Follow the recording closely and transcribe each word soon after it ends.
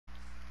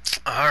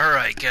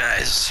Alright,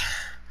 guys.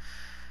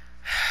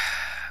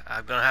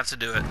 I'm gonna have to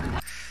do it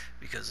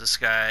because this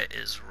guy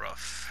is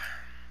rough.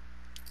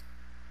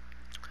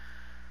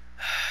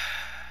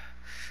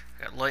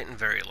 Got light and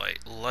very light.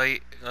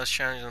 Light, less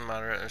challenging than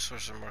moderate,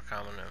 resources are more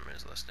common,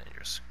 enemies less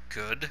dangerous.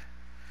 Good.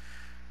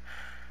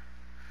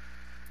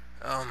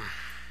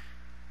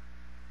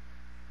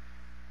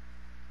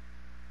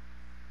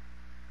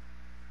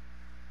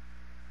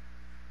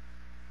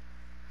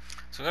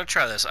 So I'm gonna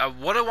try this.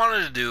 What I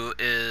wanted to do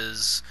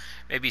is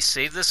maybe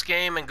save this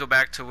game and go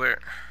back to where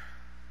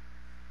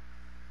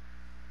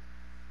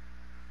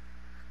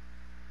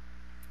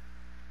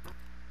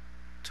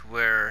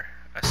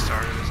I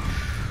started this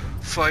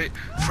fight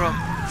from.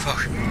 Fuck.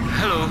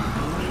 Hello.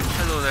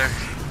 Hello there.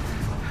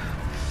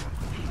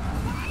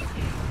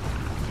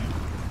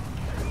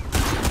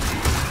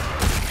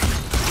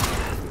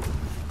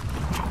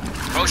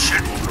 Oh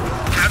shit.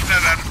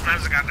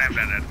 That's a goddamn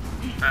dead end.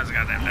 That's a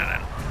goddamn dead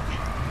end.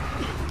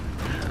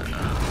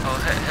 Oh,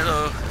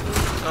 hello.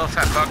 Hello,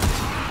 fat fuck.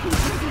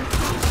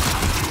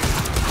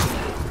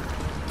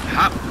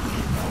 Hop.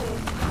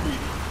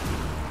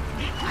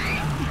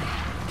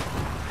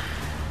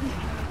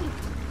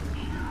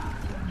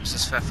 Where's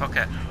this fat fuck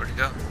at? Where'd he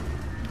go?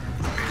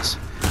 There he is.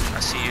 I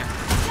see you.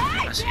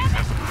 I see you,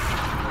 fat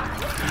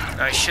fuck.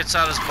 Now he shits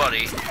out his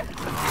buddy.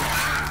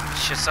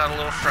 Shits out a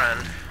little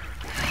friend.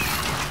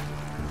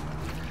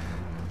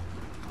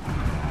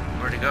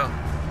 Where'd he go?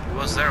 He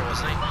was there,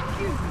 wasn't he?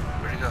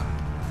 Where'd he go?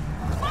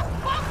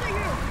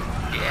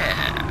 Yeah.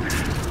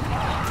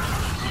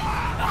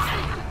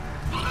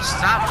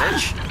 Stop,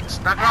 bitch.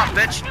 Knock it off,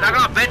 bitch. Knock it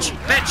off, bitch.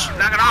 Bitch,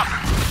 knock it off.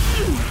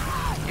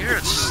 You're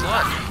a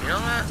slut. You know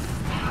that?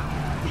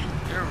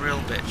 You're a real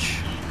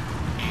bitch.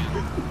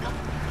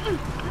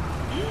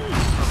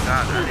 Oh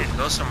god, I need to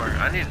go somewhere.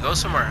 I need to go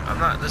somewhere. I'm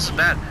not. This is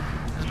bad.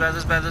 This is bad.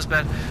 This is bad. This is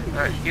bad.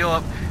 Alright, heal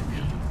up.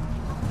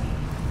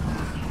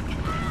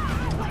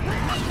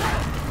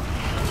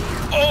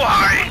 Oh,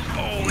 hi!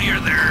 Oh, you're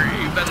there.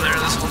 You've been there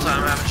this whole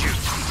time, haven't you?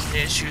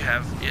 Yes, you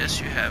have. Yes,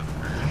 you have.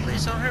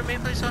 Please don't hurt me.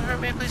 Please don't hurt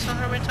me. Please don't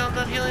hurt me until I'm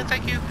done healing.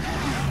 Thank you.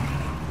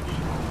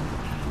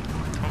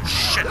 Oh,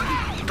 shit.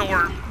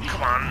 Door.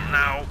 Come on,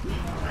 now.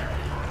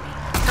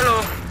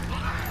 Hello.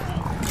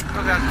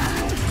 Oh, God.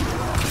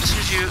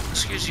 Excuse you.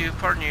 Excuse you.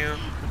 Pardon you.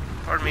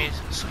 Pardon me.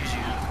 Excuse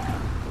you.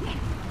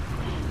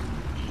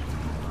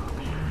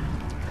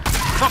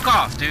 Fuck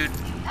off, dude.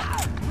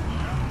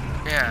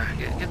 Yeah,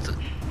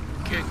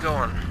 get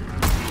going.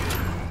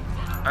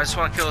 I just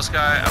want to kill this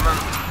guy. I'm on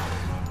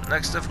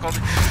next difficulty.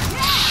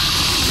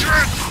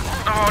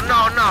 Oh no,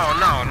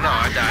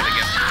 I died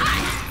again.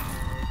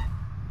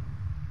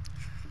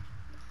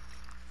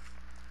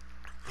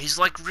 He's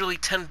like really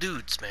 10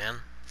 dudes,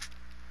 man.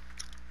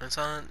 That's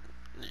on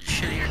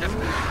shittier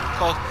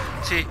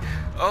difficulty.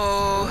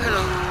 Oh,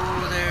 hello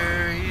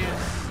there. You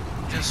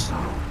just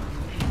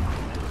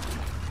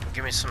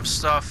give me some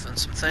stuff and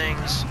some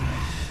things.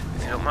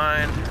 If you don't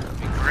mind, that'd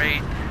be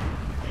great.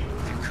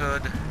 If you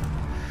could.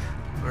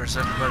 Where's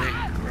everybody?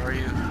 Where are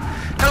you?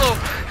 Hello!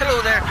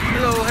 Hello there!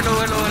 Hello, hello,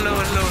 hello, hello,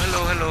 hello,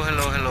 hello, hello,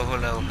 hello,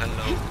 hello, hello,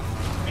 hello.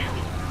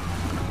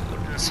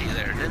 Didn't see you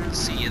there. Didn't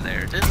see you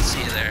there. Didn't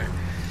see you there.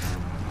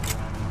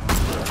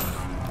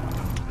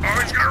 Oh,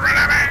 he's gonna run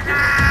at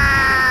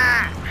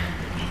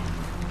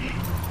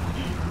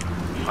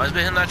me! Always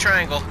been hitting that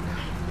triangle.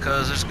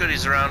 Because there's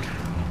goodies around.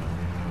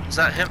 Is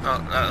that him?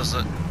 Oh, that was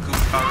the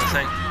goop on the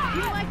thing.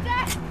 You like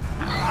that?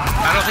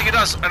 I don't think it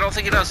does. I don't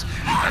think it does.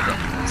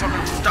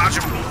 Fucking dodge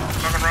him.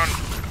 Fucking run.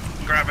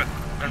 Grab it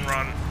and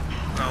run.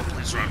 No,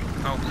 please run.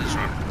 No, please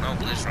run. No,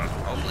 please run.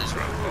 Oh, please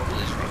run. Oh,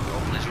 please run.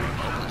 Oh, please run.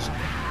 Oh, please.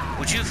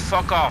 Would you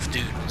fuck off,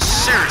 dude?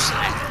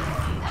 Seriously.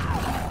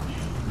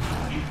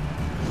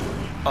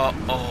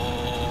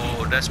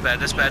 Uh-oh. That's bad.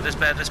 That's bad. That's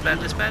bad. That's bad.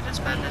 That's bad. That's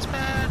bad. That's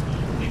bad.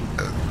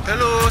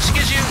 Hello.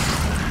 Excuse you.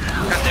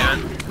 God damn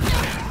it.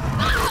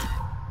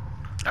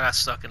 I got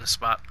stuck in a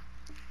spot.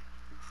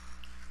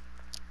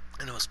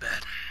 And it was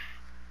bad.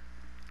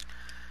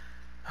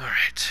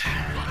 Alright.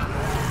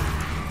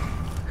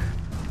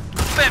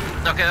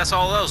 Okay, that's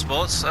all those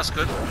bullets. That's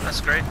good. That's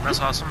great. That's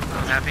awesome.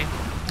 I'm happy.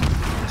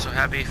 I'm so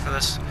happy for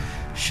this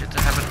shit to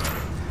happen.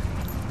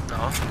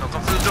 No, don't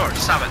come through the door.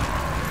 Stop it.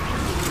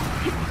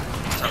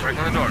 Stop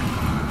breaking the door.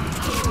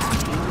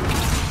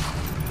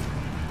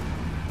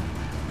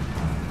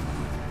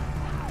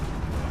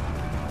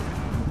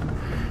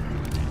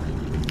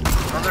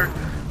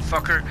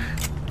 Motherfucker.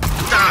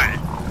 Die!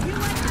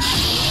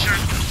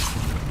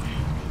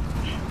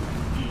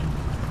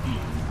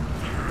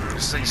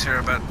 This thing's here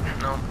about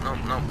no.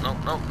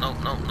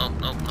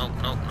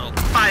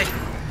 Bye.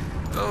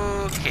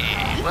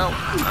 Okay, well,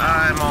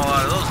 I'm all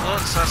out of those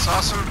bullets. That's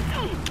awesome.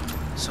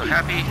 So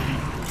happy.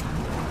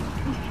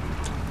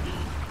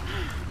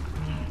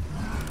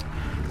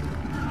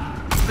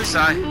 Please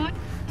die.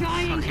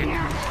 Okay.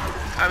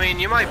 I mean,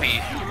 you might be.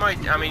 You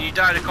might. I mean, you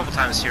died a couple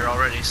times here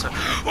already. So.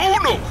 Oh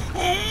no!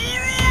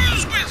 Oh,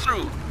 squeeze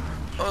through.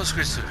 Oh,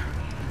 squeeze through.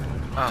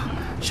 Oh,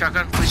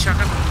 shotgun, please,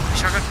 shotgun, please,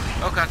 shotgun.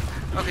 Oh god.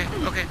 Okay,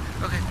 okay,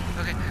 okay,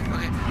 okay,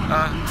 okay.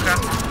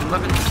 Craft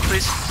weapon,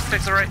 please.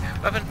 Pick the right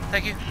weapon.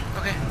 Thank you.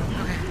 Okay,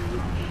 okay,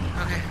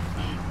 okay,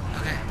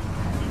 okay.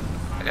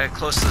 I gotta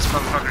close to this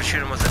motherfucker to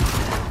shoot him with it.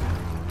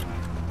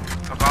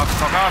 Fuck off,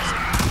 fuck off.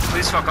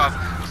 Please fuck off.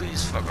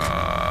 Please fuck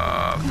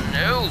off.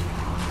 No!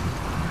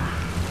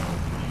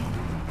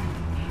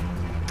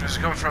 Where's it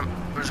coming from?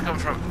 Where's it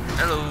coming from?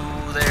 Hello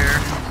there.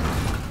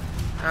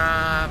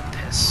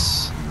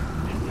 Piss.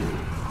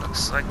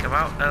 Looks like I'm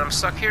out and I'm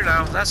stuck here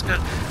now. That's good.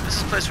 This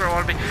is the place where I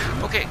want to be.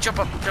 Okay, jump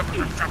up. Jump,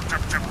 jump, jump,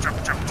 jump, jump,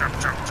 jump, jump,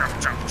 jump, jump,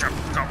 jump, jump.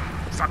 Go.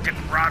 Fucking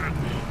run.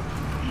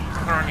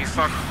 Fucking run, you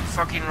fuck.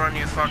 Fucking run,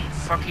 you fuck.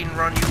 Fucking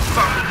run, you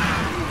fuck.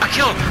 I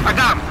killed him. I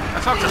got him. I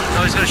fucked him.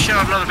 No, he's gonna shit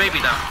out another baby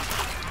now.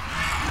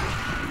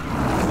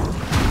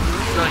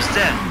 No, he's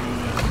dead.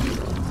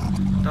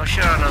 Don't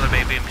shit out another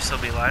baby and still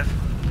be alive,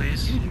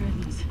 please.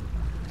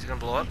 Is he gonna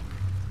blow up?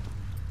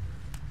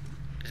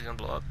 Is he gonna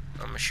blow up?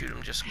 I'm gonna shoot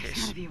him just in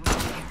case.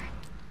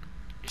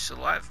 He's still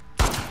alive?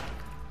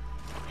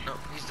 No,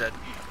 he's dead.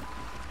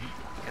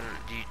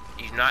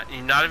 You're not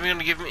even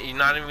gonna give me. You're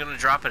not even gonna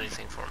drop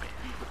anything for me.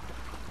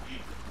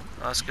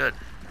 Oh, that's good.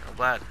 I'm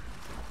glad.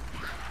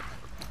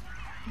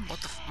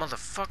 What the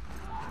motherfuck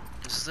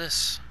is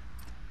this?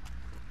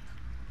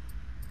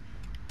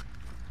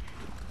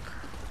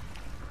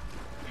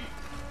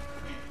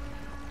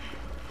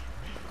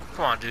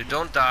 Come on, dude.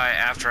 Don't die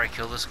after I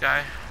kill this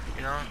guy.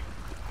 You know?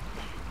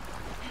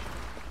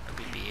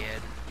 That'd be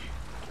bad.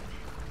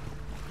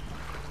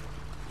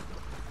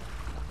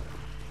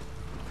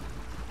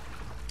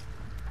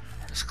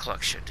 Just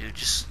collect shit, dude.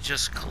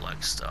 Just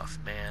collect stuff,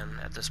 man.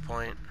 At this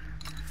point,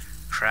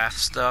 craft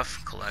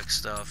stuff, collect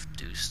stuff,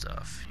 do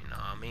stuff. You know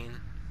what I mean?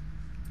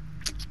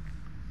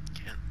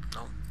 Yeah.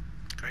 No.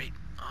 Great.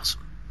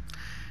 Awesome.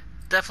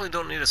 Definitely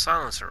don't need a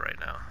silencer right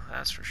now.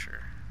 That's for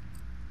sure.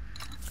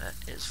 That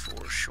is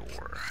for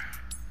sure.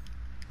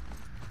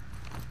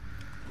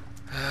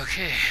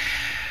 Okay.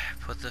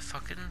 Put the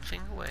fucking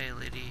thing away,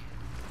 lady.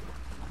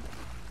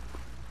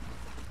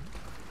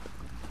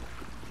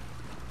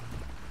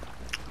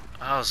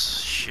 Oh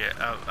shit.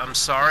 I'm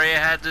sorry I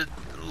had to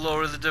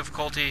lower the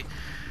difficulty,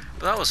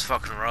 but that was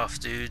fucking rough,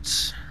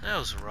 dudes. That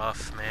was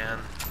rough, man.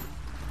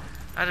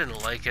 I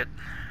didn't like it.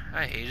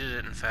 I hated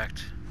it, in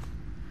fact.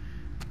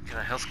 Can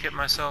I health kit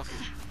myself?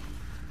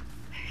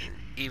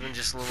 Even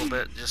just a little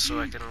bit, just so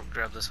I can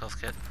grab this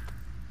health kit.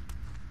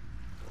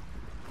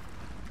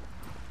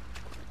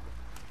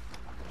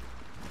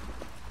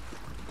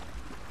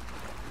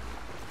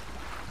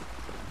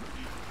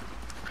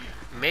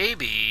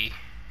 Maybe,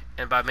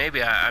 and by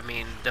maybe I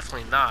mean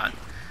definitely not,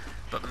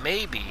 but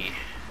maybe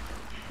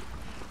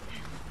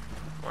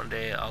one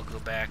day I'll go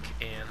back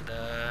and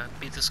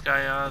beat this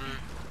guy on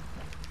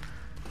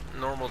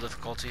normal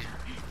difficulty.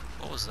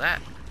 What was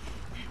that?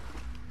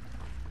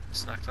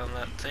 Just knocked on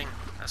that thing.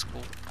 That's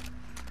cool.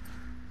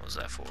 What was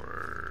that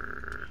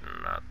for?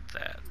 Not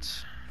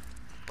that,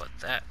 but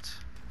that.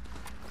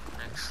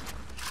 Excellent.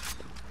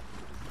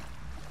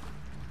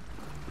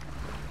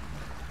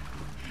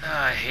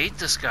 I hate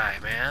this guy,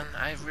 man.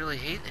 I really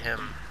hate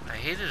him. I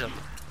hated him.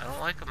 I don't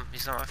like him.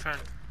 He's not my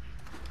friend.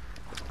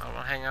 I don't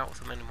want to hang out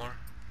with him anymore.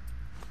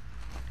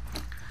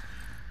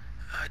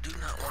 I do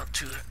not want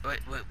to. Wait,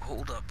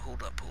 hold up.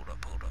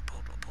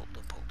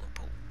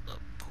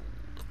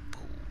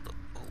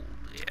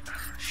 Yeah,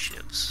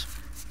 shivs.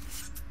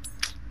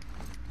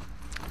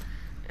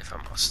 If I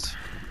must.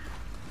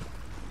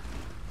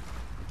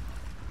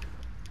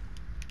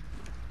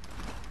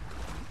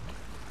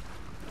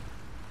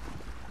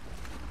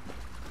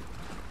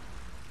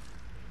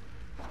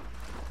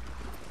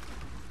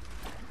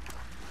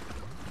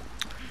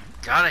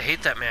 God, I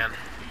hate that man.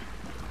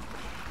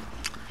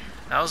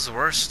 That was the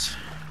worst.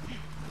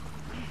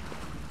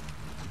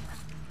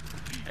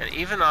 And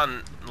even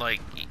on,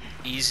 like,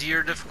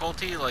 easier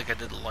difficulty, like I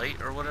did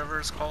light or whatever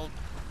it's called.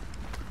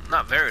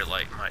 Not very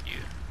light, mind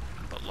you,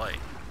 but light.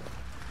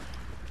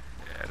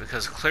 Yeah,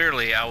 because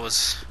clearly I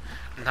was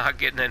not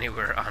getting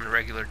anywhere on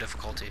regular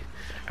difficulty.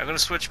 I'm gonna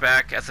switch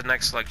back at the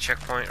next, like,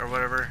 checkpoint or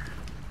whatever.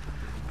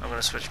 I'm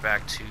gonna switch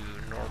back to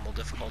normal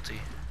difficulty.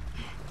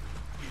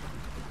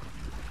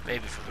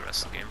 Maybe for the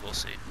rest of the game, we'll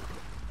see.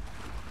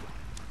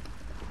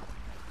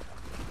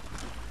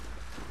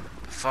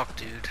 But fuck,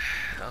 dude.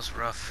 That was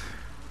rough.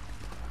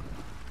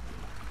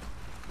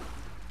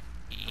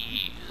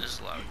 Eee, there's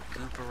a lot of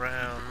goop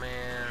around,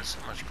 man. So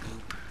much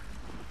goop.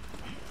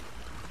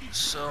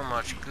 So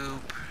much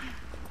goop.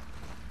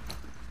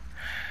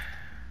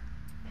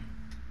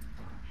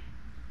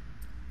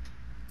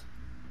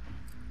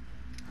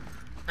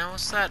 Now,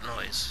 what's that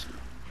noise?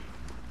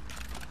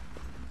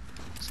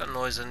 What's that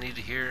noise I need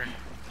to hear?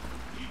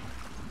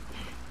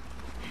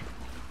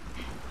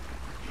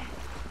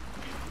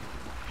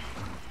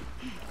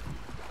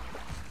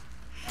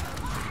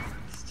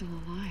 Still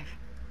alive.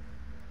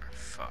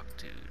 Fuck,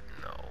 dude,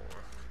 no.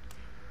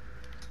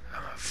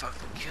 I'm gonna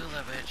fucking kill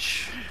that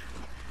bitch.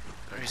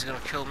 Or he's gonna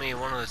kill me,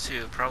 one of the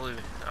two. Probably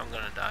I'm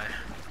gonna die.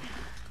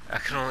 I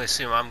can only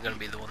assume I'm gonna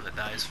be the one that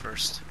dies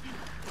first.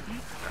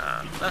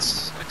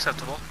 That's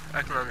acceptable.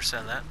 I can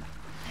understand that.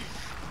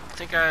 I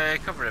think I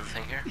covered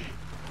everything here.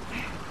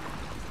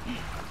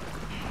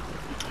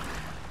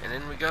 And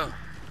in we go.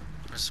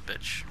 This is a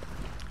bitch.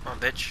 Come on,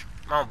 bitch.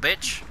 Come on,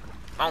 bitch.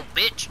 Come on,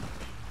 bitch.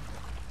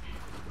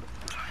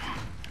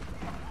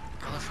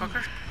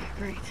 Motherfucker.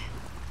 Great.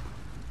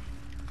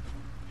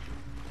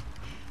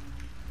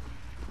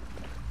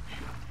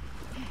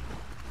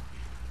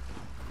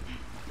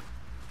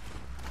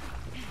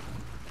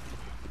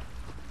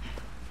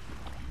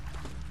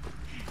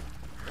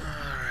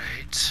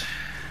 Alright.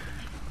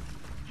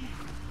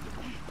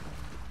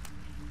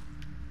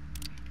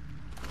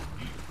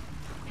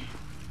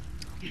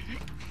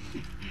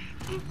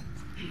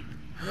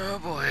 Oh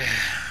boy.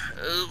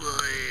 Oh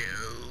boy.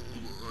 Oh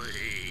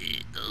boy.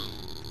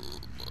 Oh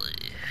boy.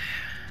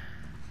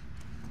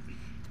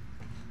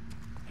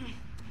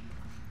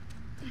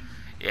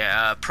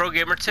 Yeah, pro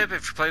gamer tip,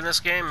 if you're playing this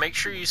game, make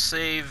sure you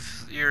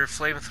save your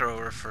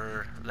flamethrower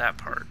for that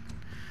part.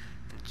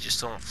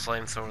 Just don't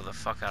flamethrower the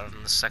fuck out of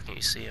him the second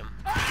you see him.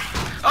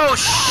 Oh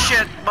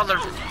shit, mother...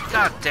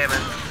 God damn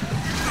it.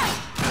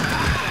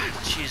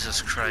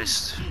 Jesus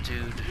Christ,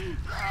 dude.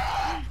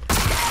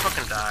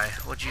 Fucking die,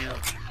 would you?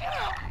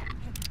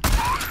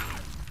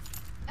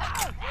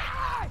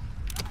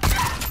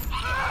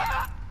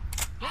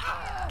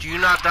 Do you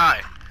not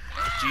die?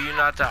 Do you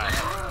not die?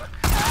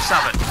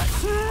 Stop it.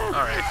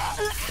 Alright.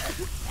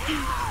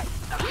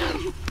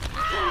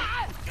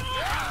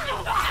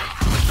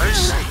 Are you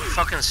just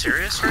fucking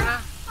serious right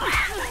now?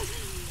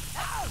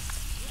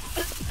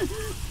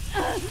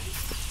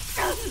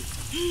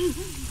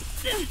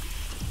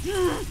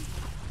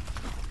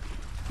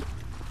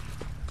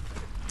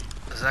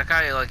 Is that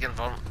guy like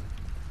invulnerable?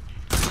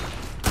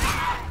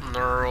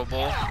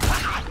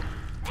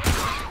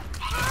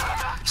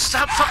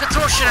 Stop fucking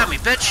throwing shit at me,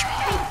 bitch!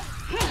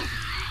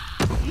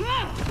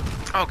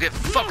 I'll get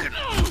fucking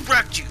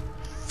wrecked, you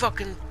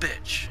fucking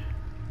bitch.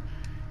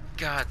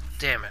 God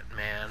damn it,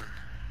 man.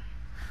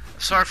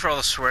 Sorry for all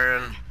the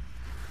swearing.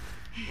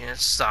 Yeah,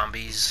 it's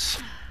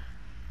zombies.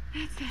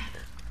 It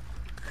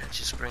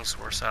just brings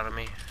the worst out of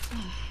me.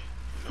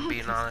 If I'm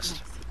being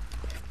honest.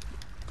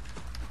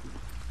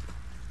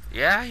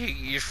 Yeah,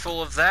 you're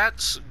full of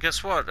that. So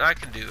guess what? I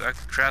can do. I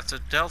can craft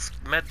a health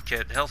med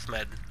kit. Health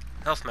med.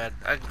 I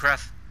can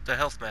craft the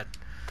health med.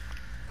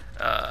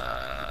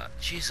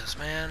 Jesus,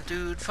 man,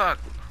 dude, fuck,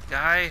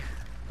 guy.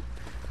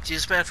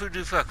 Jesus, man, food,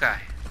 dude, fuck,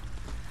 guy.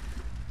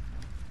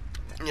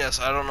 Yes,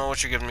 I don't know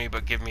what you're giving me,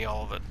 but give me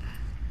all of it.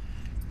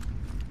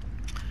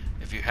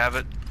 If you have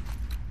it,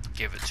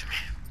 give it to me.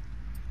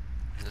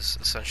 This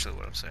is essentially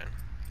what I'm saying.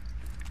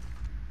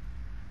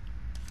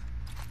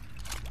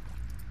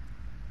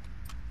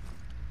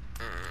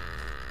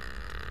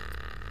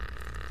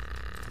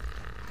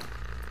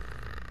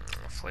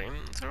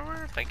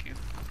 Flamethrower, thank you.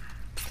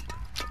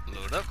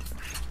 Load up.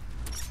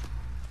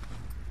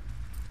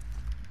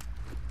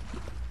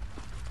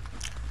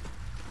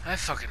 I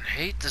fucking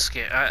hate this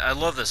game. I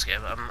love this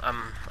game.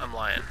 I'm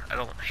lying. I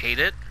don't hate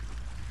it.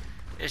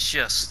 It's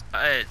just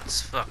it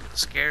fucking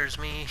scares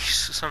me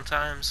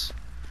sometimes.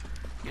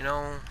 You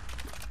know,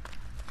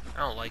 I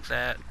don't like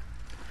that.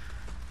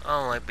 I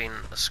don't like being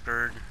a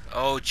scourge.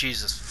 Oh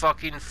Jesus,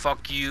 fucking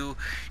fuck you,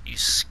 you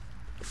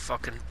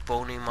fucking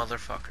bony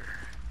motherfucker.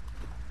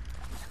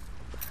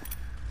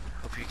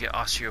 Hope you get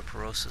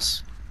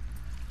osteoporosis.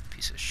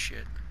 Piece of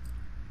shit.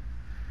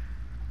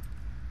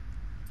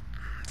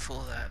 Full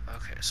of that.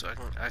 Okay, so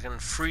I can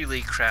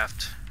freely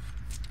craft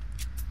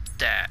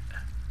that.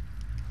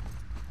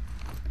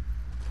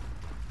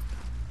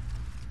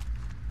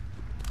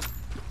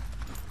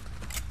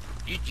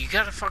 You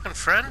got a fucking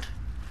friend?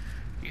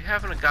 You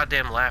having a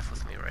goddamn laugh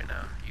with me right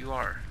now. You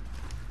are.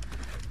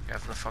 You're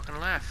having a fucking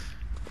laugh.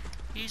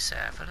 He's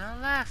having a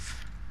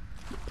laugh.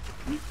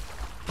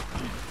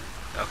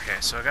 Okay,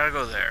 so I gotta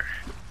go there.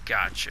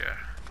 Gotcha.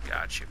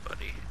 Gotcha,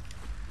 buddy.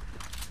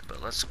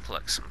 But let's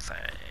collect some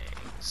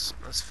things.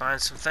 Let's find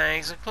some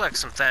things and collect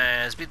some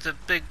things. Beat the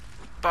big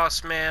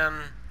boss man,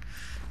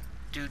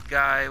 dude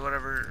guy,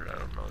 whatever. I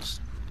don't know.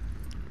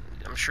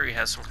 I'm sure he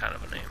has some kind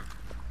of a name.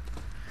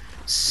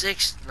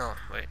 No,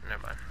 wait,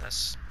 never mind.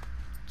 That's...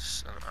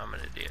 I'm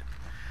an idiot.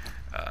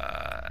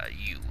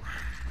 You.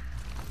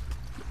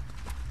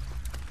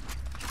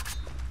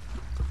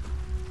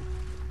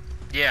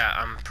 Yeah,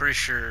 I'm pretty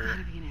sure...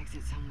 Gotta be an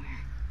exit somewhere.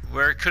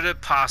 Where could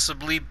it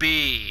possibly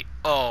be?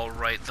 Oh,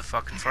 right the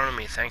fuck in front of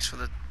me. Thanks for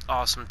the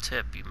awesome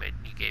tip you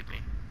gave me.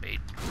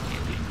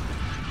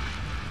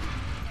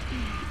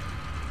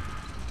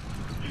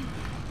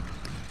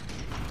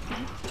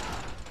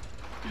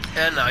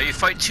 And now you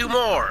fight two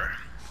more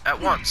at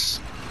once.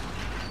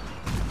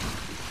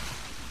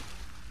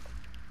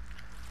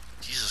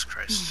 Jesus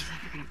Christ. I'm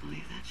never gonna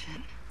believe that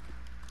shit.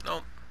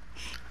 Nope.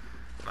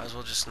 Might as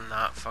well just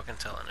not fucking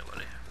tell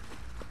anybody.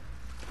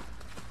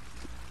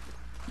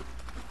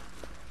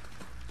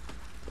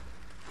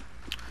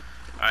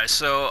 Alright,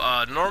 so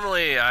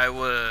normally I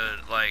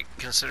would, like,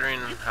 considering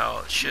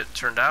how shit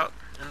turned out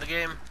in the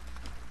game,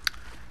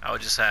 I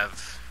would just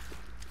have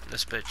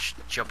this bitch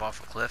jump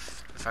off a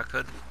cliff if I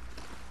could.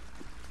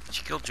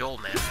 She killed Joel,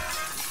 man.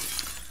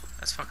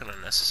 That's fucking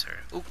unnecessary.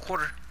 Ooh,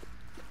 quarter.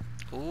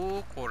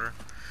 Ooh, quarter.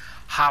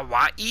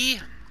 Hawaii?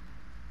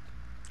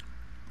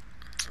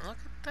 Look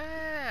at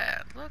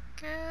that.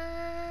 Look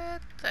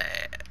at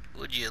that.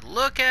 Would you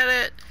look at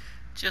it?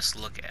 Just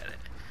look at it.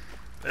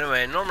 But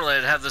anyway, normally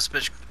I'd have this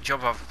bitch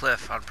jump off a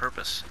cliff on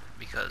purpose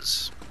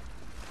because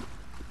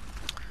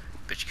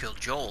bitch killed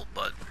Joel,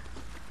 but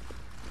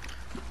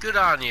good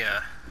on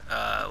ya.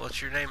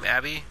 What's your name?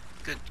 Abby?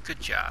 Good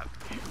job.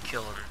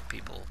 Killing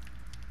people.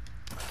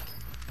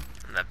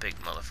 And that big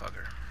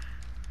motherfucker.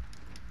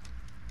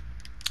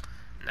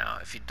 Now,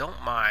 if you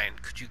don't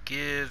mind, could you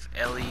give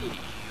Ellie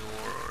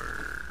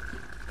your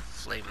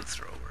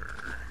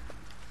flamethrower?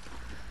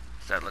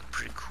 That looked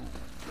pretty cool.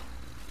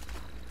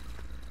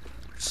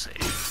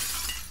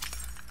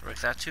 Save. Break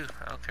that too?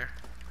 I don't care.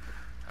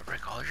 I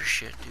break all your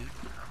shit, dude.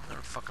 I'm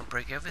gonna fucking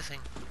break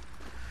everything.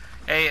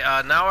 Hey,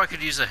 now I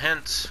could use a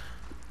hint.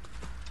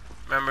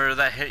 Remember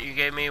that hint you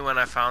gave me when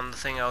I found the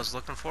thing I was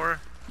looking for?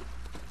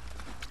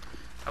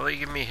 How about you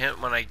give me a hint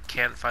when I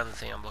can't find the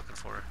thing I'm looking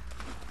for?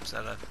 Is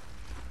that a...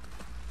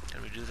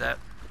 Can we do that?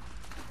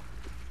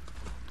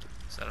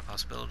 Is that a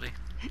possibility?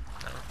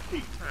 No?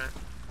 Alright.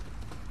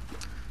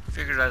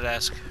 Figured I'd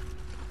ask.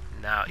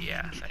 Now,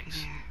 yeah,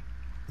 thanks.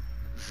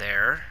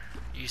 There,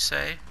 you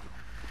say?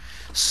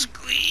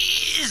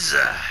 Squeeze!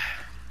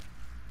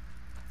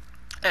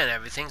 And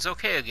everything's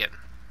okay again.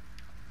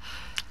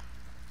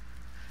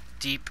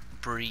 Deep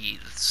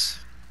breathes.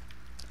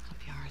 Hope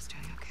Yara's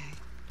doing okay.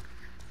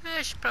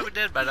 Eh, she's probably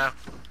dead by now.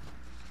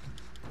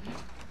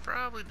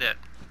 Probably dead.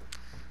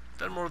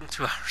 Been more than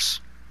 2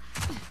 hours.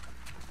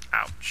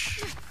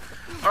 Ouch.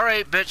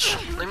 Alright, bitch.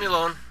 Leave me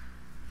alone.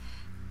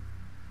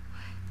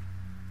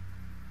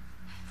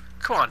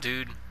 Come on,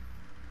 dude.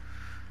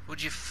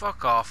 Would you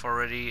fuck off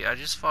already? I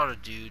just fought a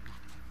dude.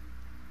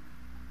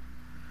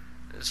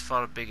 I just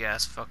fought a big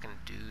ass fucking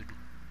dude.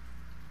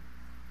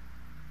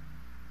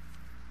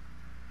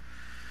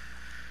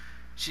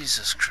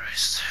 Jesus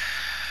Christ.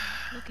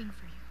 Looking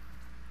for you.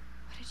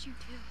 What did you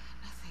do?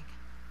 Nothing.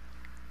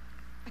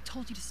 I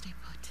told you to stay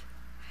put.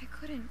 I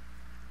couldn't.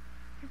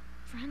 Your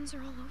friends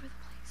are all over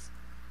the place.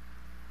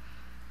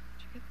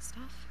 Did you get the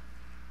stuff?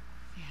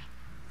 Yeah.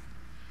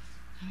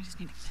 Now I just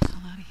need to get the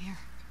hell out of here.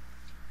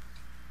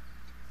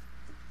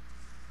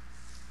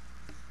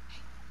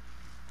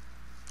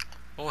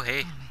 Oh,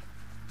 hey. Follow me.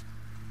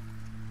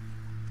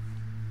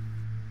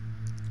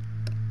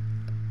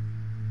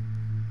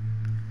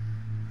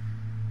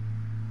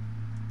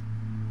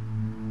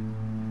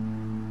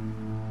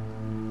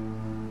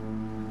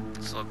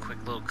 It's a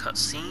quick little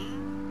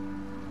cutscene.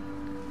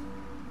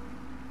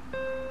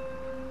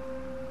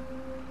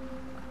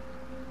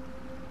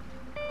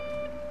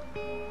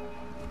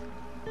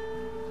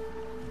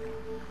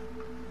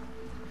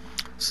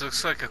 This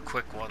looks like a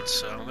quick one,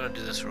 so I'm gonna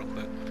do this real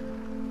quick.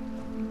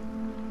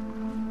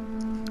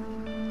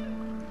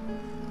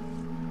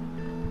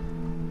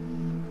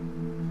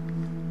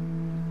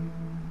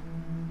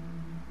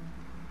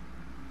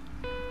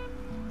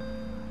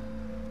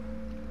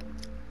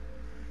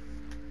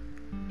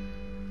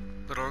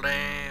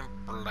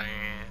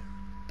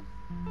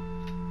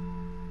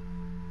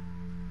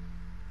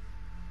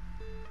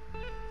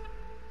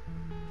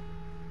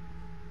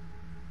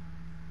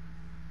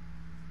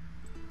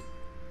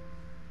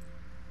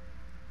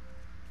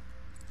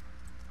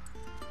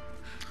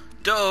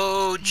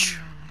 Doge!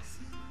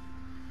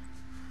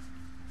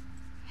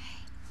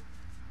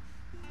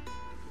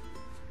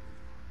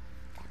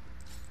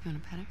 You want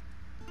a pet her?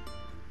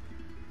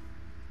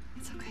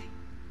 It's okay.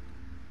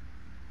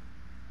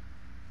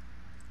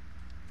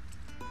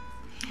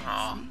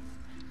 Aw. See?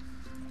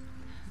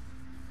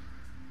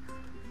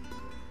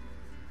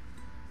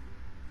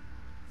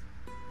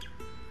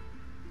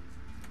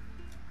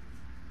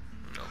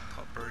 No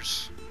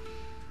puppers.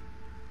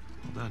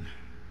 Well done.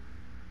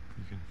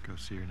 You can go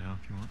see her now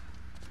if you want.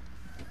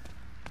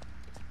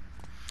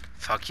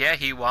 Fuck yeah,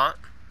 he want.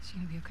 Is she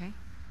gonna be okay?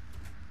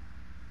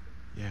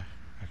 Yeah,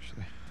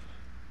 actually.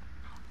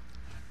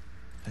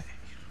 Hey.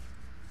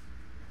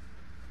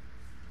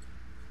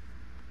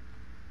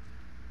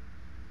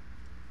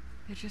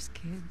 They're just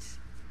kids.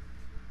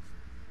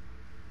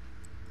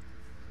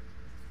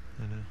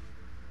 I know.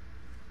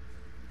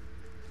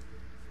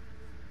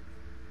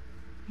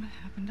 What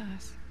happened to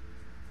us?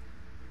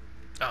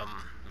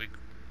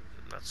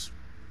 That's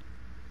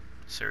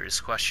a serious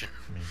question.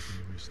 Maybe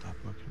we stop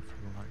looking for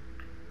the light.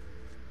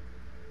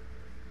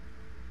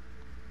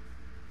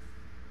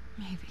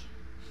 Maybe.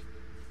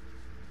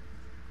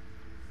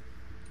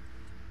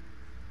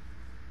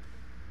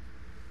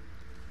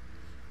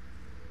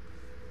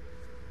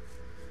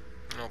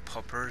 No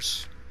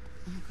puppers.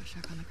 I'm gonna go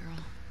check on the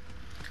girl.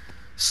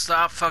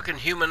 Stop fucking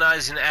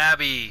humanizing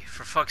Abby.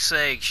 For fuck's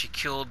sake, she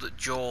killed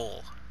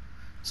Joel.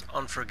 It's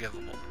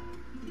unforgivable.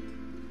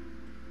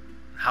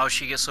 How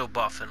she get so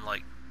buff in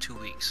like 2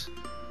 weeks?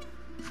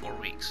 4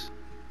 weeks?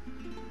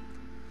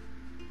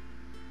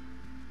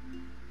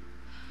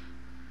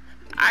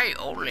 I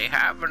only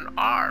have an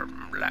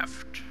arm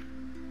left.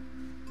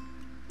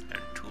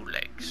 And 2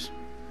 legs.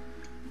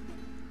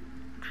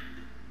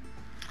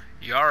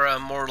 Yara,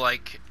 more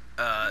like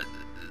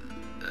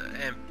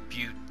Amputar.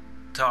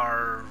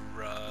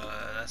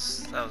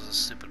 That was a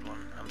stupid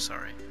one. I'm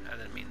sorry. I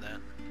didn't mean that.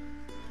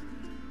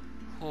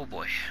 Oh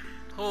boy.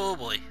 Oh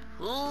boy.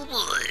 Oh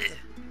boy.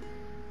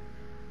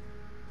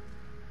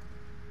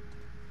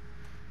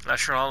 Not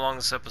sure how long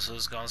this episode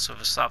has gone, so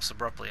if it stops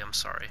abruptly, I'm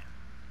sorry.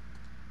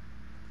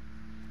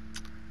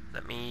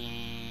 Let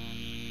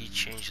me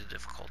change the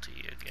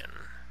difficulty again.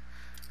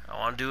 I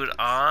want to do it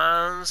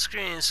on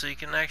screen so you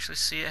can actually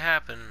see it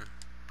happen.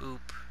 Boop.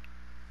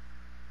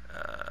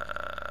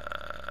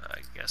 I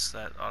guess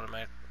that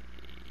automatically...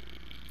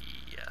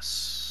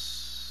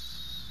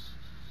 Yes.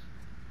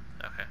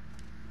 Okay.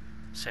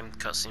 Same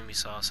cutscene we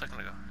saw a second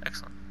ago.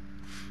 Excellent.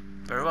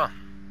 Very well.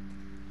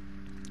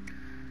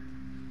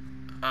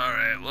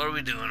 Alright, what are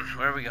we doing?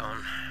 Where are we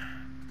going?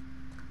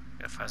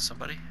 Gotta find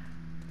somebody.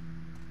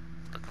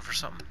 Looking for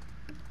something.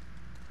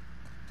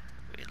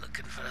 We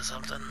looking for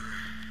something.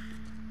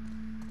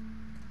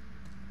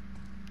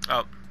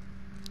 Oh,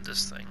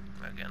 this thing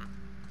again.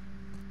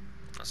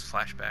 Let's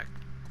flashback.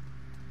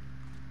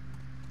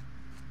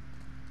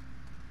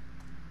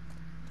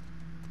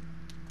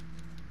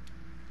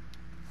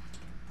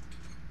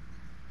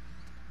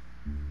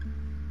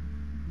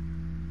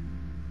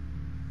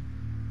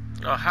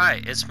 Oh,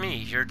 hi, it's me,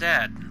 your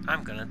dad.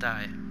 I'm gonna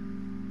die.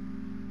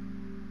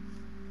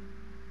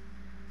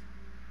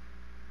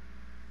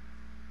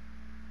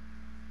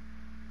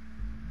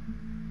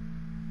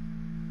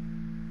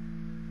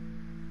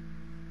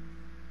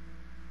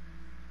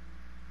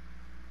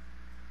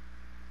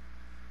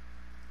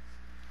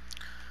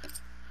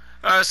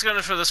 Alright, that's gonna do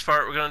it for this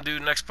part. We're gonna do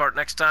next part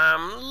next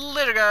time.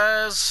 Later,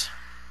 guys!